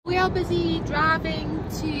are busy driving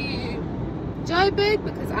to Joburg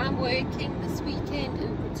because I'm working this weekend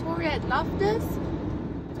in Pretoria at Loftus.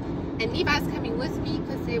 And Levi's coming with me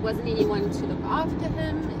because there wasn't anyone to look after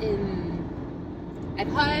him at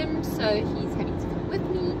home, so he's having to come with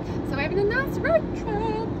me. So we're having a nice road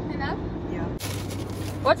trip, you know? Yeah.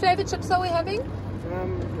 What flavoured chips are we having?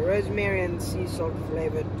 Rosemary and sea salt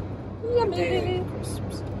flavoured. Yummy!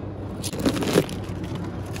 Crisps.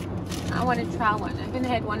 I want to try one. I haven't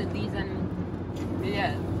had one of these in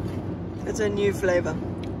years. It's a new flavour.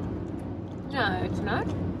 No, it's not.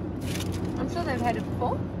 I'm sure they've had it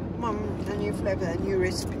before. Mom, a new flavour, a new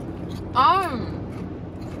recipe. Oh!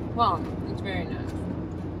 Well, it's very nice.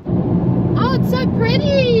 Oh, it's so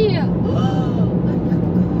pretty! Oh my gosh!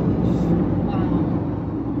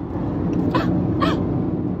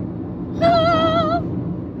 Wow.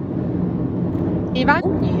 Levi?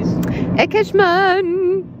 Yes.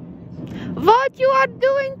 Ekeshman! What you are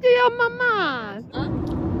doing to your mama? Huh?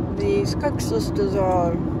 These cook sisters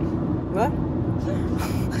are... What?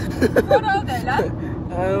 What are they, love?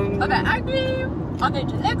 Are they ugly? Are they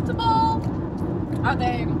delectable? Are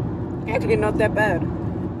they... Actually not that bad.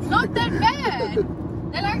 Not that bad!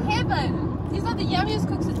 They're like heaven! These are the yummiest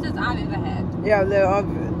cook sisters I've ever had. Yeah, they are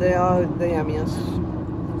the yummiest.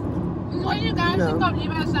 What do you guys think of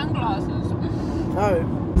Levi's sunglasses? Oh.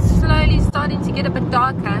 Slowly starting to get a bit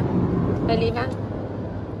darker. Levi?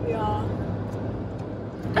 Yeah.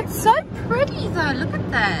 It's so pretty though, look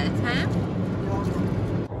at that, huh?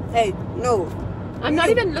 Hey, no. I'm not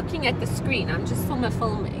even looking at the screen, I'm just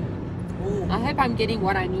filming. Ooh. I hope I'm getting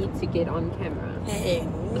what I need to get on camera. Hey,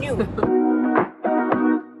 no.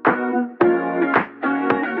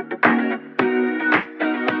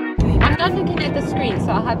 I'm not looking at the screen,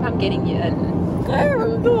 so I hope I'm getting you in.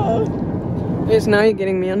 Yes, now you're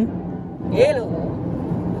getting me in. Hello.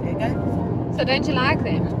 Okay. So don't you like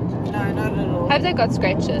them? No, not at all. Have they got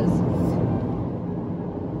scratches?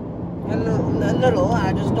 A little,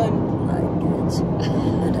 I just don't like it.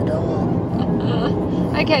 Not at all.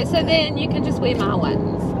 Okay, so then you can just wear my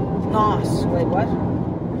ones. Nice. Wait, what?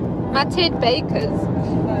 My Ted Bakers.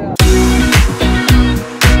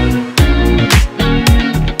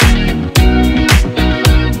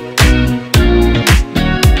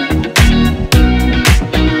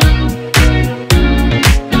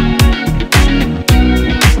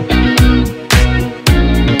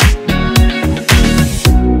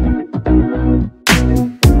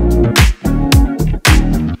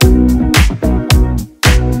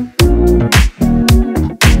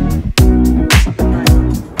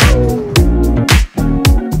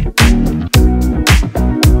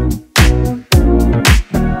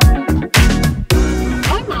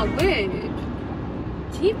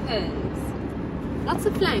 Lots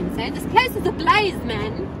of flames, eh? This place is ablaze,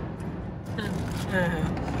 man.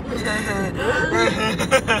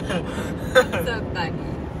 So funny.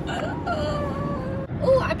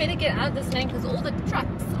 Oh, I better get out of this lane because all the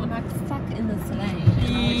trucks are like stuck in this lane.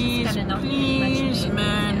 Please,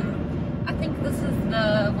 man. I think this is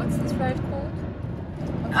the, what's this road called?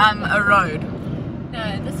 A road.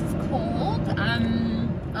 No, this is called the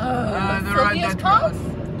Sylvia's road Pass?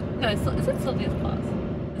 No, is it Sylvia's Pass?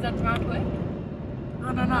 Is that the right way? I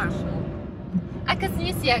don't know. Sure. Ek is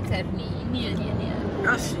nie seker nie. Nee.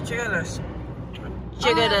 Yes, check this.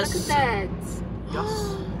 Look at that.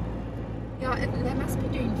 Yes. Yeah, they must be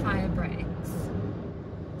doing fire breaks.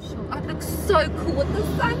 Sure. Oh, it looks so cool with the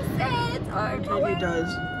sunset. Oh, It really does.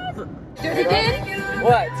 Do it again.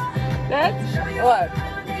 What? That's What?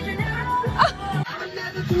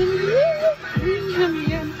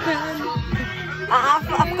 I've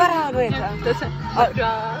got out with her.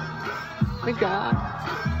 My God.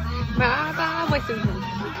 I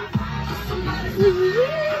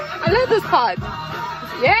love this part.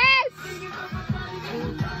 Yes!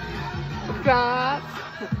 Drop.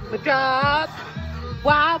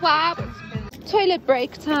 Wow. Toilet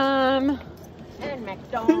break time. And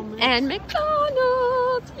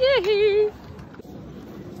MacDonalds. Yay!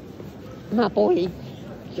 My boy.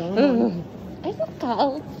 John. I look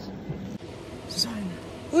cold. So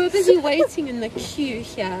We're busy waiting in the queue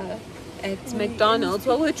here at McDonald's.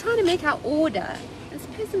 Well, we're trying to make our order. This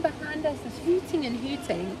person behind us is hooting and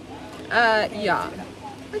hooting. Yeah.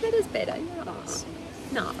 But that is better, yeah.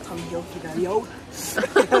 No.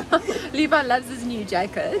 Levi loves his new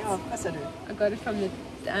jacket. Yeah, yes I do. I got it from the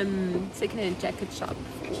second-hand jacket shop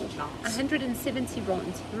for 170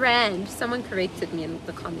 rand. Someone corrected me in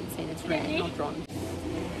the comments saying it's rand, not rand.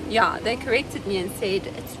 Yeah, they corrected me and said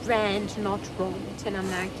it's rand, not rand. And I'm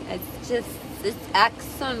like, it's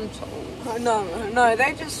accidental. No,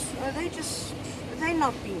 they're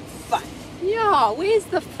not being fun. Yeah, where's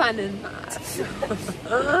the fun in that?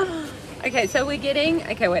 Okay, so we're getting...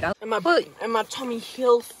 Okay, wait. And my Tommy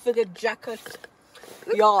Hilfiger jacket.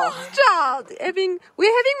 Yeah. Child, we're having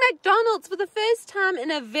McDonald's for the first time in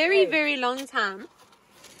a very, very long time.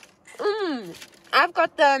 I've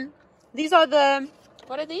got these are the...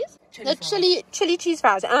 What are these? Chili cheese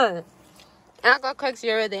fries. I've got Coke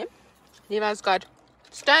Zero there. Levi's got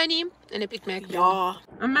Stony and a Big Mac. Yeah.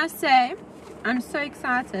 I must say, I'm so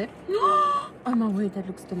excited. Oh my word, that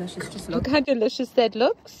looks delicious. Just look how delicious that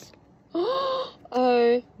looks.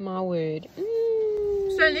 Oh my word.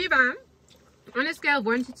 So Levi, on a scale of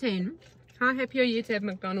 1 to 10, how happy are you to have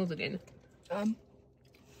McDonald's again? 9.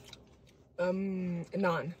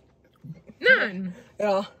 9?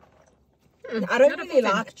 Yeah. I don't really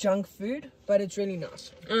like junk food, but it's really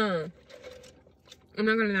nice. I'm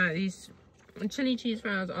not gonna lie, these chili cheese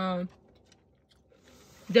fries are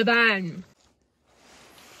divine.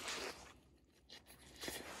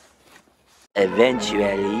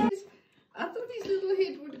 Eventually, I thought his little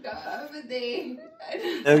head would go over there.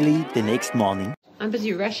 early the next morning. I'm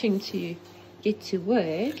busy rushing to get to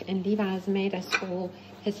work, and Levi's made us all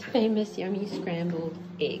his famous yummy scrambled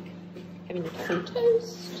egg. Having some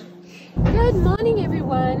toast. Good morning,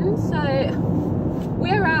 everyone. So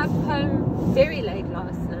we arrived home very late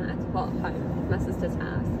last night. Well, home at my sister's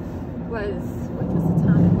house. What was the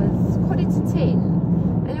time? It was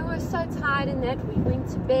 9:45, and we were so tired in that we went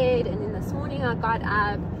to bed. And then this morning I got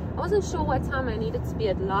up. I wasn't sure what time I needed to be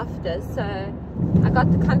at Loftus, so I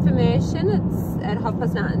got the confirmation it's at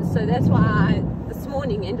 9:30. So that's why this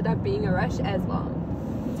morning ended up being a rush as well.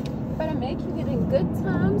 But I'm making it in good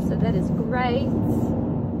time, so that is great.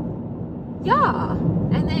 Yeah,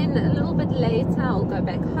 and then a little bit later I'll go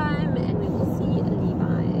back home and we will see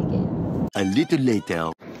Levi again. A little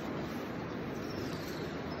later.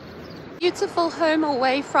 Beautiful home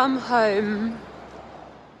away from home.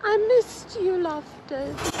 I missed you,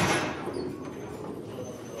 Loftus.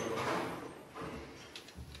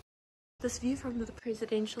 This view from the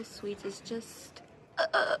presidential suite is just...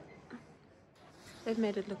 They've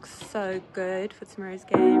made it look so good for tomorrow's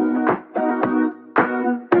game.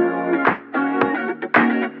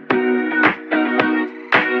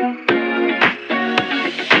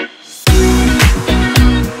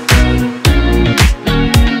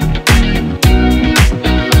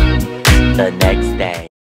 The next day.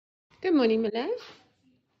 Good morning, my love.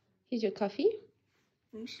 Here's your coffee.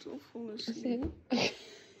 I'm still full asleep.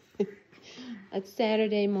 It's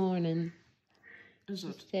Saturday morning. Is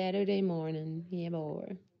it? Saturday morning. Yeah,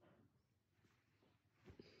 boy.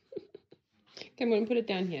 Come on, put it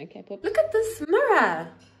down here, okay, Pop? Look at this mirror.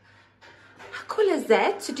 How cool is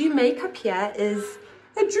that? To do makeup here is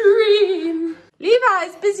a dream. Levi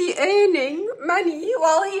is busy earning money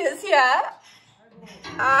while he is here.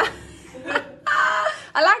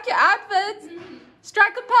 I like your outfit.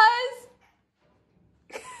 Strike a pose.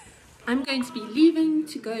 I'm going to be leaving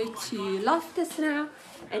to go to Loftus now,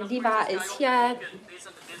 and Levi is here.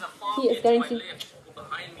 He is going to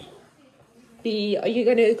be... Are you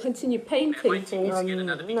going to continue painting?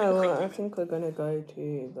 No, I think we're going to go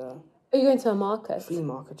to the... Are you going to a market? flea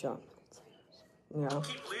market, yeah. Yeah.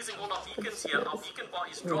 Keep losing all our beacons here. Our beacon bar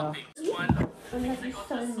is dropping. I love you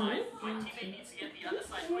so much.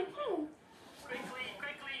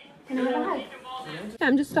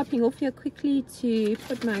 I'm just stopping off here quickly to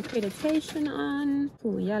put my accreditation on.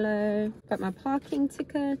 Full yellow. Got my parking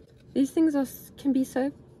ticket. These things can be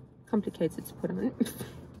so complicated to put on.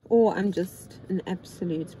 Or I'm just an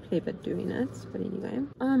absolute plebber doing it. But anyway.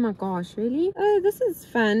 Oh my gosh, really? Oh, this is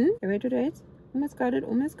fun. Wait. Almost got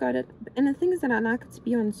it. And the thing is that I like it to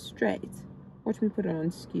be on straight. Watch me put it on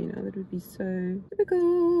skew now. That would be so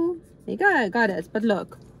typical. There you go. Got it. But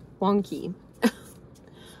look. Wonky.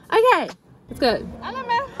 Okay. Let's go. Hello,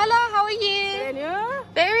 ma. Hello. How are you? Hello.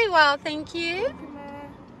 Very well. Thank you.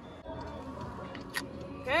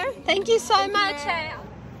 Okay. Thank you so much.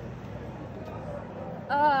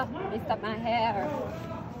 Oh, messed up my hair.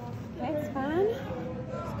 That's fine.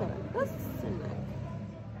 Let's go like this and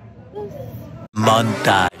like this.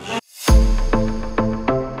 Montage.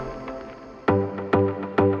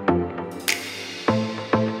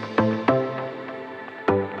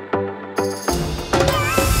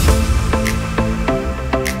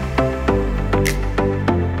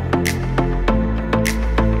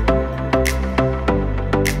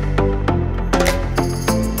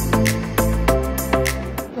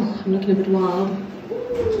 I'm looking a bit wild.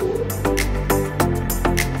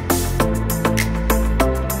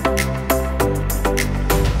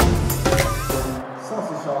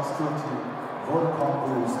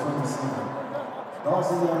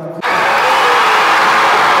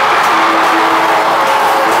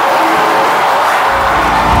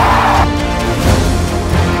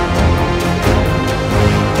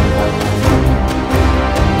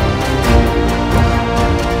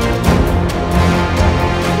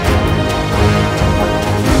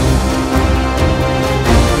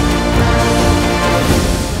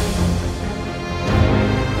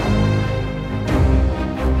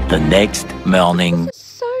 next morning.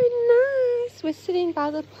 So nice. We're sitting by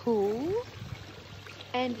the pool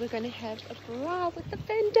and we're going to have a bra with the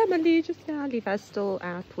family just now. Levi's still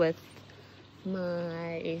out with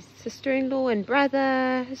my sister-in-law and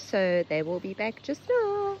brother, so they will be back just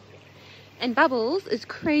now. And Bubbles is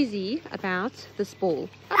crazy about this ball.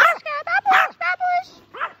 Bubbles.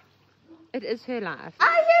 It is her life.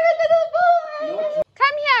 I hear a little boy.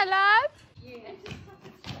 Come here, love.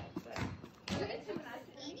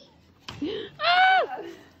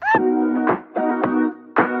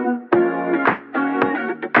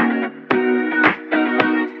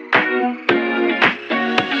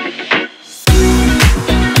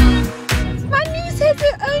 My niece has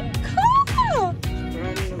her own car.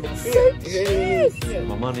 It's so cute.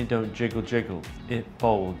 My money don't jiggle jiggle, it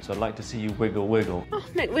folds. I'd like to see you wiggle wiggle. Oh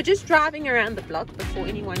man, we're just driving around the block before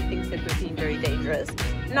anyone thinks that we're being very dangerous.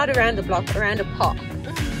 Not around the block, around a park.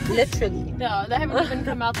 Literally. No, they haven't even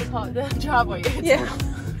come out the driveway yet. Yeah.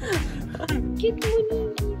 Good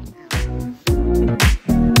morning.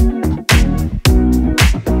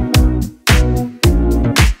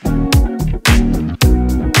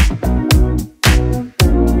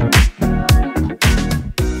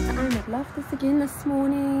 I'm at Loftus again this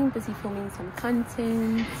morning, busy filming some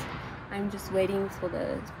content. I'm just waiting for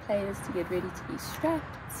the players to get ready to be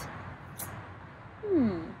strapped.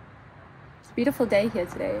 It's a beautiful day here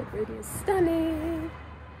today. It really is stunning.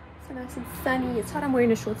 So nice and sunny. It's hot. I'm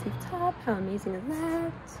wearing a short sleeve top. How amazing is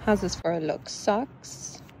that? How's this for a look?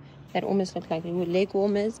 Socks that almost look like leg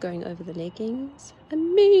warmers going over the leggings.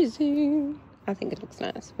 Amazing. I think it looks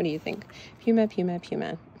nice. What do you think? Puma.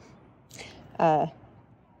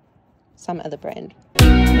 Some other brand.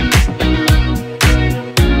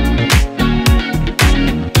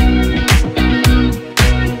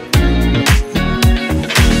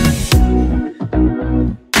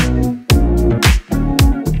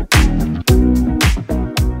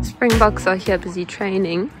 Springboks are here busy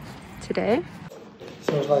training today.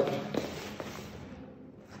 So it's like,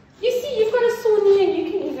 You see, you've got a sore knee and you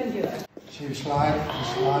can even do it. so you slide.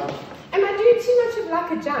 Am I doing too much of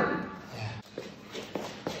like a jump?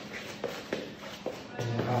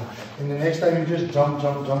 And the next time you just jump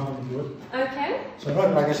and do it. Okay. So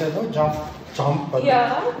not like I said, don't jump, but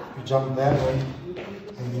Yeah. you jump that way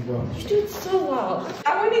and you go. You do it so well.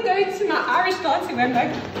 I want to go into my Irish dancing where I'm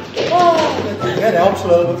like, oh. That helps a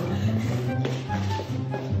little bit.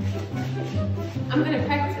 I'm going to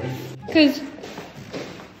practice. Because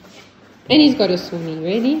Annie's got a sore knee,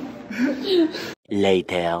 ready?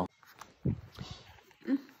 Later.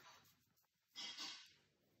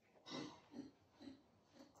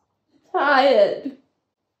 Tired.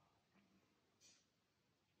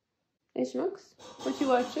 Hey, Schmucks, what you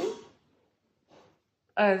watching?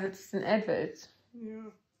 Oh, that's an advert. Yeah.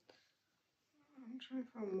 I'm trying to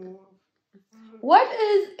find more. What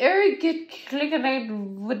is Eric Clickenate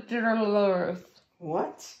with the Lord?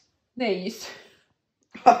 What? Nice.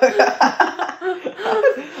 Wait,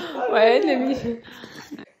 let me.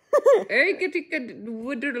 Eric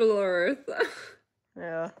with the Lord.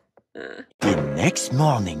 Yeah. The next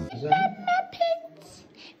morning.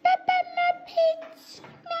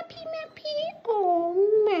 Mappy. Oh,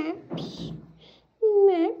 Maps.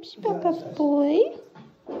 Maps, Papa boy.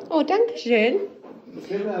 Oh, dankeschön.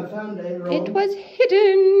 It was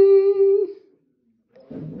hidden.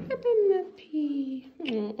 Papa Mappy.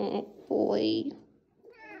 Oh, boy.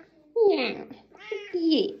 Yeah.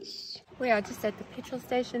 Yes. We are just at the petrol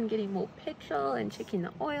station getting more petrol and checking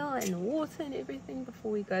the oil and the water and everything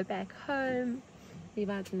before we go back home.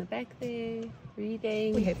 Levi's in the back there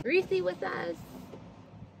reading. We have Ruthie with us.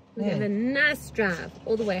 We have a nice drive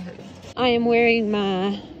all the way home. I am wearing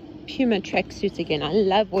my Puma tracksuit again. I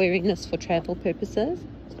love wearing this for travel purposes.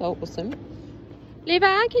 So awesome.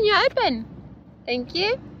 Levi, can you open? Thank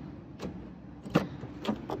you.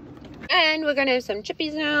 And we're going to have some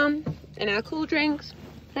chippies now and our cool drinks.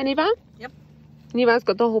 Hey, Levi? Yep. Levi's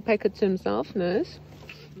got the whole packet to himself. Nice.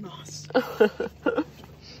 Nice.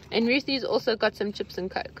 And Ruthie's also got some chips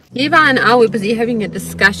and coke. Levi and I were busy having a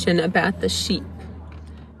discussion about the sheep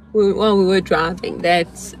while we were driving,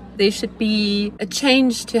 that there should be a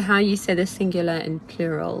change to how you say the singular and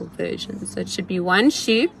plural version. So it should be one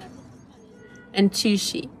sheep and two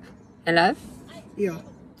sheep. Hello? Yeah.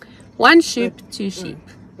 One sheep, two sheep.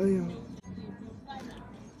 Oh yeah.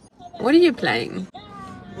 What are you playing?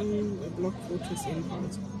 A block fortress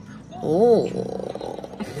empires. Oh.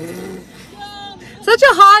 Such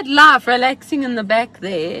a hard laugh, relaxing in the back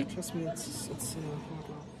there. Trust me, it's hard life.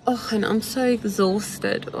 Oh, and I'm so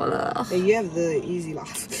exhausted. Oh, Yeah, you have the easy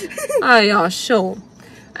life. oh yeah, sure.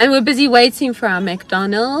 And we're busy waiting for our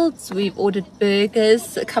MacDonalds. We've ordered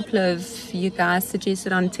burgers. A couple of you guys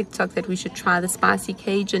suggested on TikTok that we should try the spicy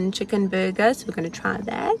Cajun chicken burger. So we're going to try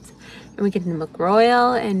that. And we're getting the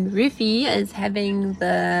McRoyal. And Rufi is having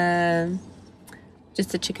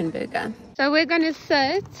just a chicken burger. So we're going to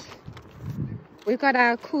sit. We've got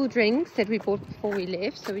our cool drinks that we bought before we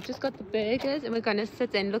left. So we just got the burgers and we're going to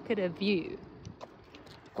sit and look at a view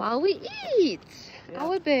while we eat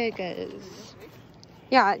our burgers.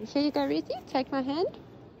 Yeah, here you go, Ruthie. Take my hand.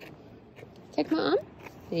 Take my arm.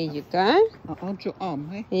 There you go. I'll hold your arm,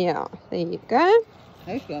 hey? Yeah, there you go.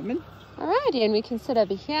 Hey, Flamin. Alrighty, and we can sit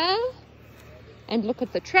over here and look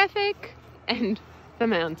at the traffic and the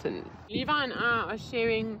mountain. Levi and I are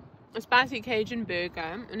sharing a spicy Cajun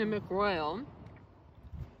burger and a McRoyal.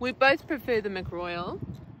 We both prefer the McRoyal.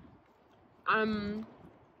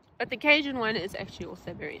 But the Cajun one is actually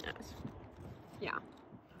also very nice. Yeah.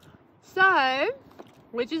 So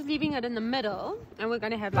we're just leaving it in the middle and we're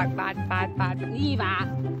gonna have like bite. Levi!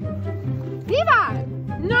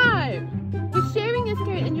 No! We're sharing a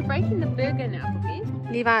skirt and you're breaking the burger now, please.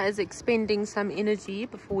 Levi is expending some energy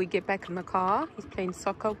before we get back in the car. He's playing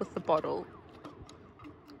soccer with the bottle.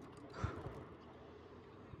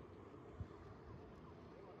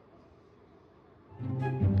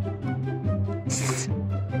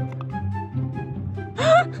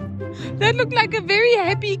 That looked like a very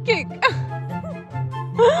happy kick.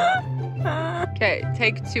 Okay,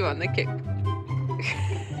 take 2 on the kick.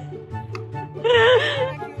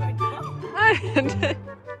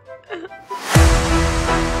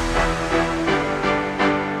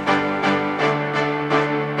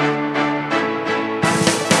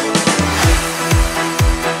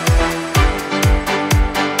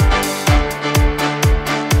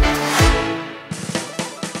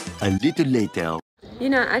 A little later. You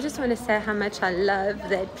know, I just want to say how much I love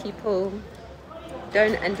that people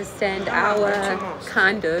don't understand our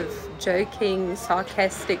kind of joking,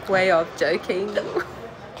 sarcastic way of joking.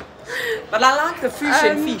 But I like the fish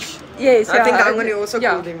and fish. Yes, I think I'm going to also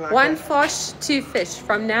call them like one that. fosh, 2 fish.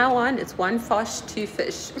 From now on, it's 1 fosh, 2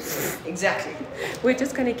 fish. Exactly. We're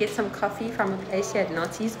just going to get some coffee from a place here at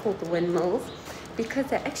Notties called the Windmills because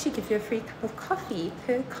they actually give you a free cup of coffee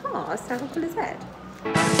per car. So how cool is that?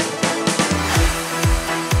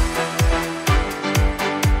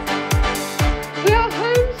 We are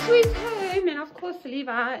home, sweet home, and of course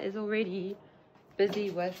Levi is already busy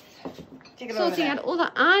with sorting out all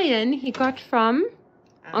the iron he got from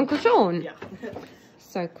Uncle Sean. Yeah.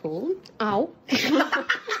 So cool. Ow.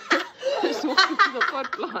 Just walking to the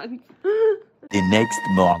pot plant. The next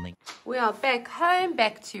morning. We are back home,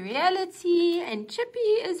 back to reality, and Chippy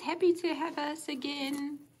is happy to have us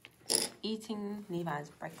again, eating Levi's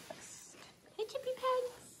breakfast. Hey, Chippy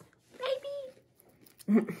Pants,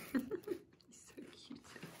 baby.